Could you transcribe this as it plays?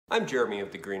I'm Jeremy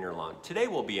of the Greener Lawn. Today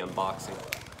we'll be unboxing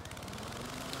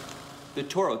the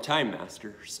Toro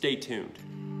TimeMaster. Stay tuned.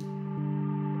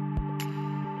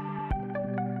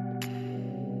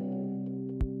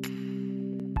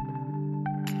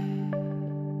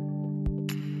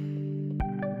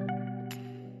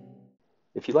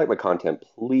 If you like my content,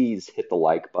 please hit the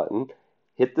like button,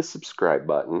 hit the subscribe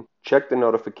button, check the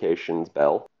notifications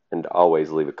bell, and always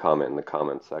leave a comment in the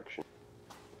comment section.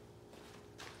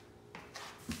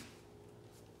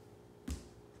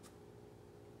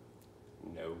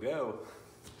 No go.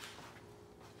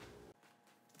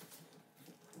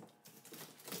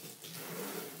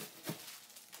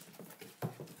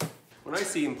 When I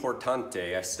see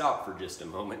importante, I stop for just a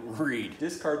moment and read.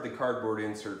 Discard the cardboard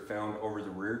insert found over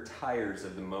the rear tires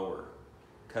of the mower.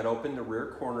 Cut open the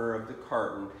rear corner of the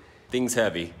carton. Thing's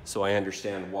heavy, so I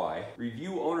understand why.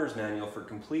 Review owner's manual for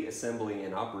complete assembly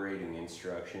and operating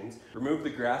instructions. Remove the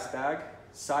grass bag,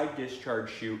 side discharge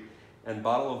chute, and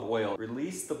bottle of oil.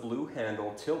 Release the blue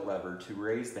handle tilt lever to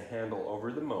raise the handle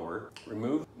over the mower.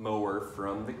 Remove mower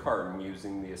from the carton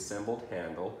using the assembled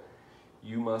handle.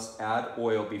 You must add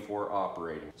oil before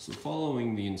operating. So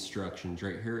following the instructions,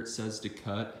 right here it says to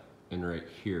cut, and right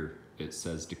here it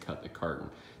says to cut the carton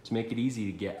to make it easy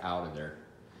to get out of there.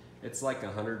 It's like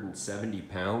 170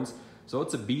 pounds, so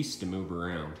it's a beast to move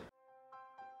around.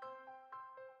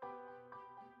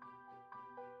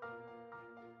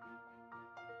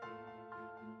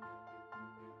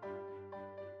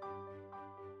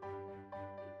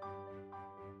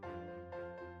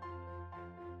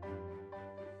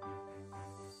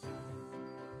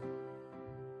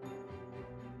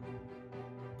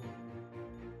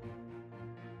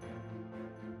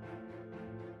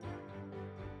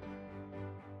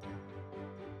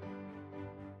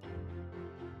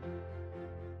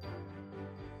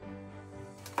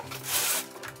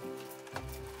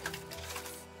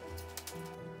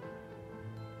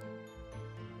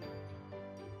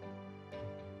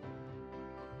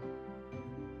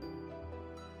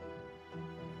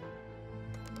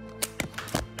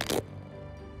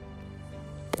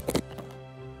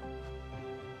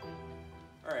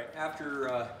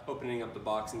 After opening up the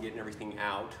box and getting everything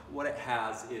out, what it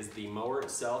has is the mower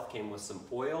itself came with some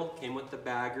oil, came with the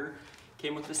bagger,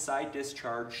 came with the side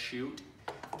discharge chute,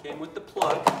 came with the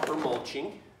plug for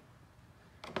mulching,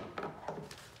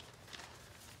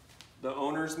 the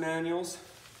owner's manuals,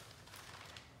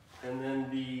 and then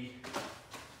the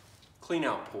clean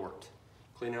out port.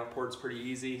 Clean out port's pretty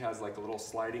easy, has like a little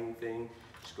sliding thing.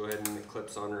 Just go ahead and it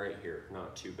clips on right here,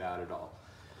 not too bad at all.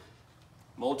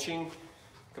 Mulching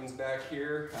comes back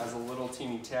here, has a little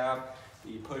teeny tab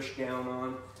that you push down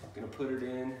on. I'm gonna put it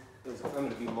in. I'm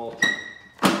gonna be mulching.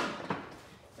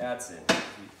 That's it.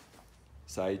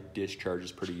 Side discharge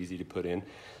is pretty easy to put in.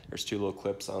 There's two little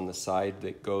clips on the side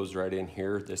that goes right in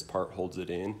here. This part holds it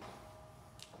in.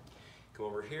 Come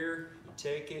over here, you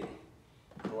take it,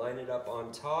 you line it up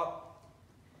on top,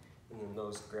 and then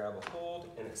those grab a hold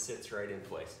and it sits right in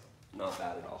place. Not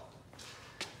bad at all.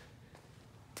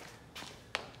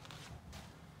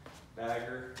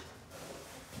 Bagger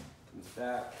comes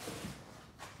back,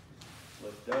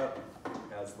 lift up,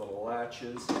 has little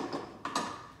latches,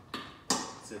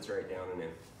 sits right down and in.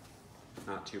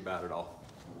 Not too bad at all.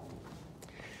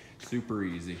 Super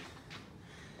easy.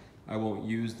 I won't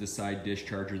use the side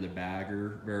discharge or the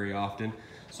bagger very often,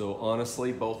 so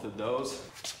honestly, both of those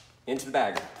into the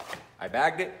bagger. I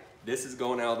bagged it, this is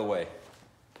going out of the way.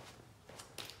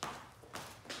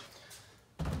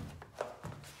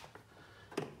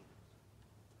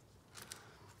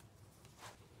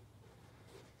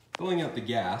 Pulling out the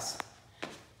gas,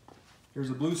 there's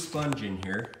a blue sponge in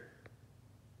here.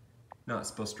 Not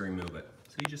supposed to remove it,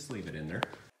 so you just leave it in there.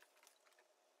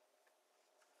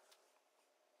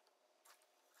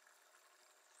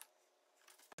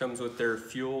 Comes with their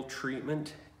fuel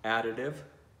treatment additive.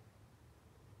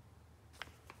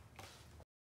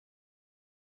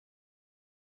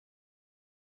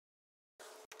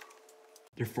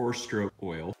 Their 4-stroke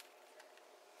oil.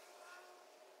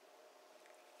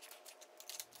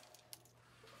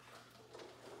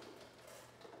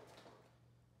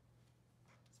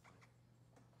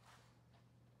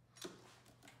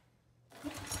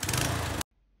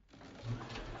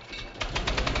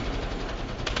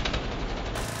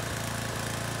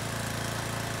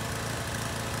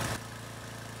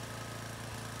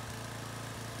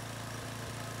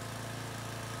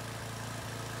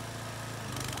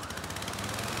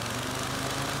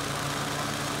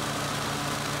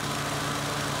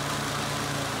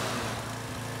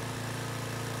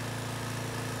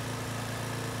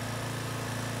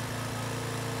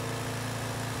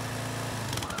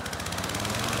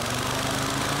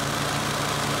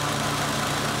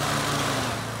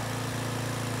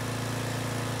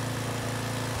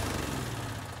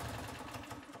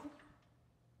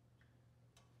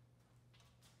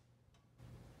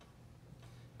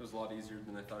 was a lot easier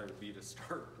than I thought it would be to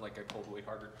start. Like I pulled way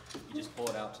harder. You just pull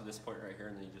it out to this point right here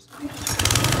and then you just...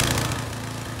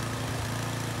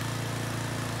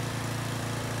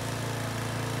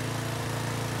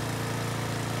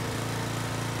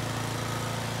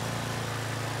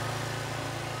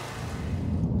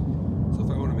 So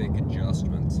if I want to make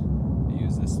adjustments, I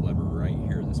use this lever right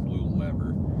here, this blue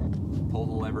lever. Pull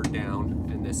the lever down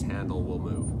and this handle will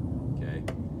move, okay?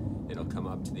 It'll come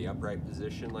up to the upright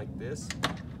position like this.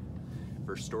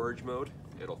 For storage mode,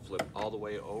 it'll flip all the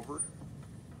way over.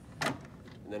 And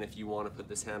then if you want to put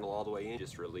this handle all the way in,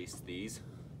 just release these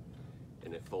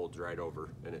and it folds right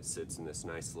over and it sits in this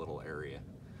nice little area.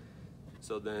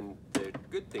 So then the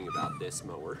good thing about this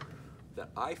mower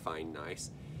that I find nice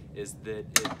is that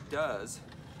it does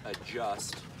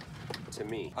adjust to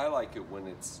me. I like it when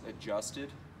it's adjusted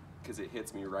because it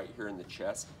hits me right here in the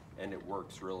chest and it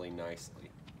works really nicely.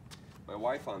 My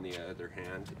wife, on the other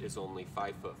hand, is only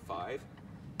 5'5",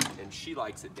 and she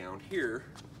likes it down here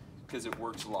because it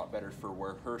works a lot better for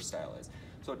where her style is.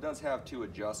 So it does have two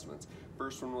adjustments.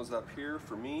 First one was up here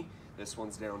for me, this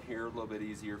one's down here, a little bit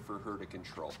easier for her to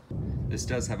control. This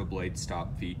does have a blade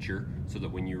stop feature so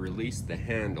that when you release the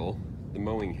handle, the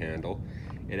mowing handle,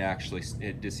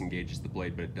 it disengages the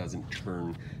blade, but it doesn't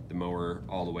turn the mower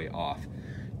all the way off.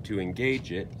 To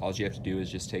engage it, all you have to do is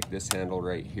just take this handle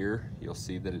right here. You'll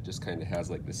see that it just kind of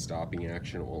has like this stopping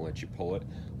action. It won't let you pull it.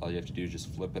 All you have to do is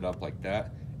just flip it up like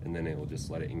that, and then it will just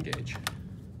let it engage.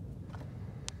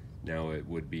 Now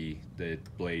the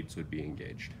blades would be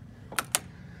engaged.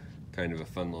 Kind of a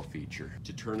fun little feature.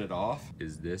 To turn it off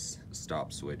is this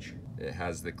stop switch. It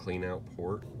has the clean out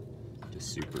port,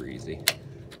 just super easy.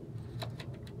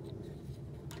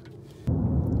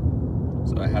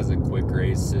 So it has a quick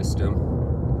raise system.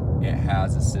 It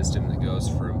has a system that goes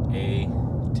from A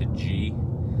to G.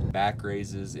 Back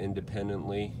raises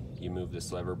independently. You move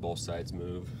this lever, both sides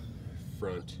move.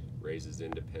 Front raises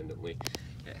independently.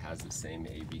 It has the same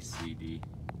A, B, C, D,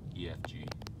 E, F, G.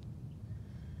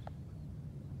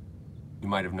 You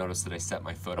might have noticed that I set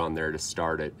my foot on there to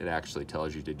start it. It actually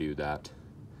tells you to do that.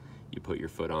 You put your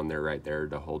foot on there right there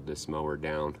to hold this mower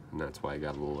down, and that's why I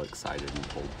got a little excited and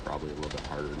pulled probably a little bit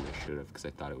harder than I should have because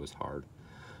I thought it was hard.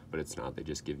 But it's not. They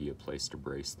just give you a place to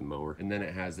brace the mower. And then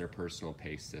it has their personal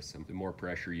pace system. The more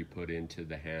pressure you put into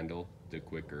the handle, the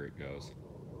quicker it goes.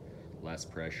 Less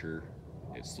pressure,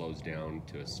 it slows down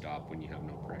to a stop when you have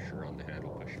no pressure on the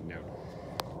handle pushing down.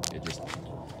 It just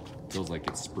feels like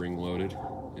it's spring loaded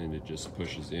and it just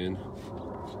pushes in. It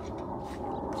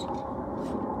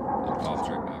pops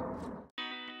right back.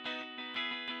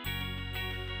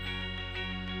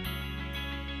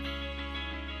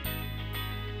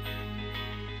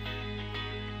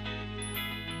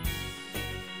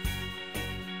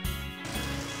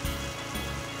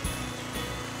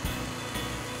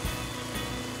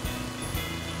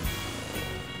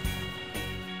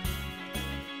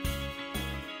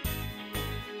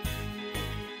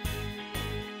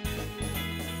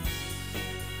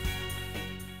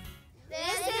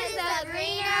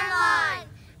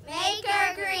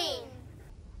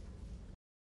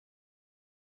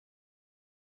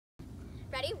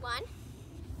 Ready? 1,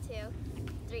 2,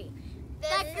 3. The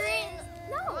green.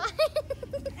 No.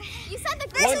 You said the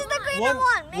green. This is the greener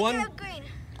one. Make it green.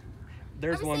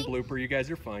 There's one blooper. You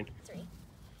guys are fine. 3.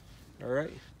 All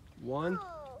right. 1,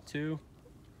 2.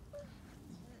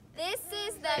 This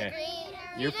is the green.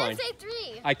 You're fine. You didn't say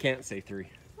 3. I can't say 3.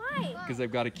 Why? Because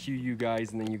I've got to cue you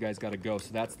guys, and then you guys got to go.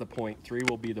 So that's the point. 3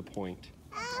 will be the point.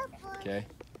 Okay.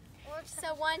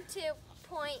 So 1, 2,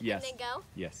 point, yes. And then go.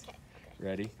 Yes. Okay.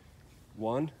 Ready?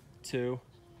 1, 2.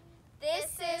 This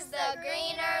is the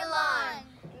greener lawn.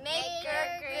 Make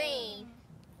her green.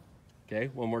 Okay,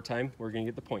 one more time. We're going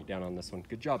to get the point down on this one.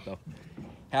 Good job, though.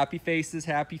 Happy faces,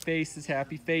 happy faces,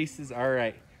 happy faces. All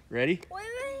right, ready? Wait.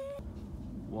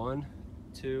 1,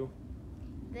 2.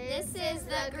 This is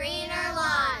the greener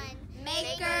lawn.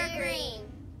 Make her green.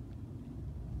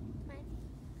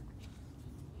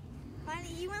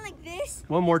 You went like this?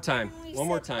 One more time. One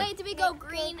more time. Wait, do we go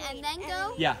green and then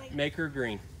go? Yeah, make her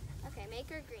green. Okay, make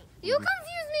her green. You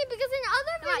confuse me because in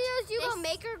other videos you go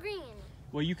make her green.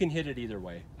 Well, you can hit it either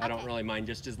way. I don't really mind,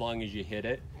 just as long as you hit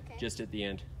it, just at the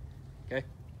end. Okay?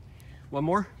 One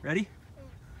more. Ready?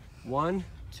 1,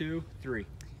 2, 3.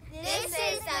 This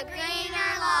is the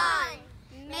greener lawn.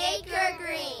 Make her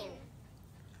green.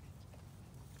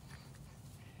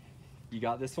 You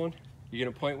got this one? You're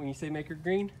going to point when you say make her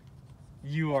green?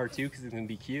 You are too, because it's going to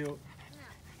be cute. No.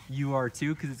 You are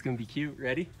too, because it's going to be cute.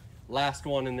 Ready? Last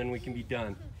one, and then we can be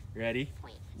done. Ready?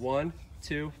 1,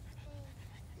 2.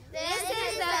 This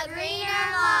is the greener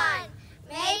lawn.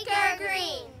 Make her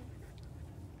green.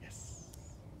 Yes.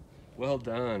 Well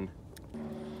done.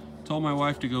 Told my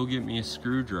wife to go get me a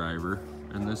screwdriver,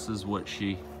 and this is what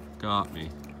she got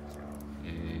me.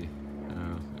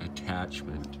 A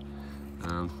attachment.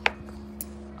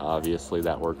 Obviously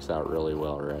that works out really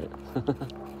well, right?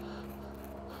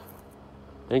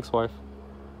 Thanks, wife.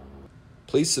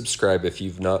 Please subscribe if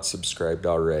you've not subscribed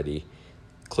already.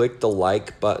 Click the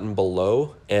like button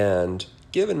below and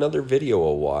give another video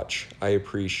a watch. I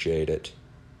appreciate it.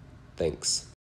 Thanks.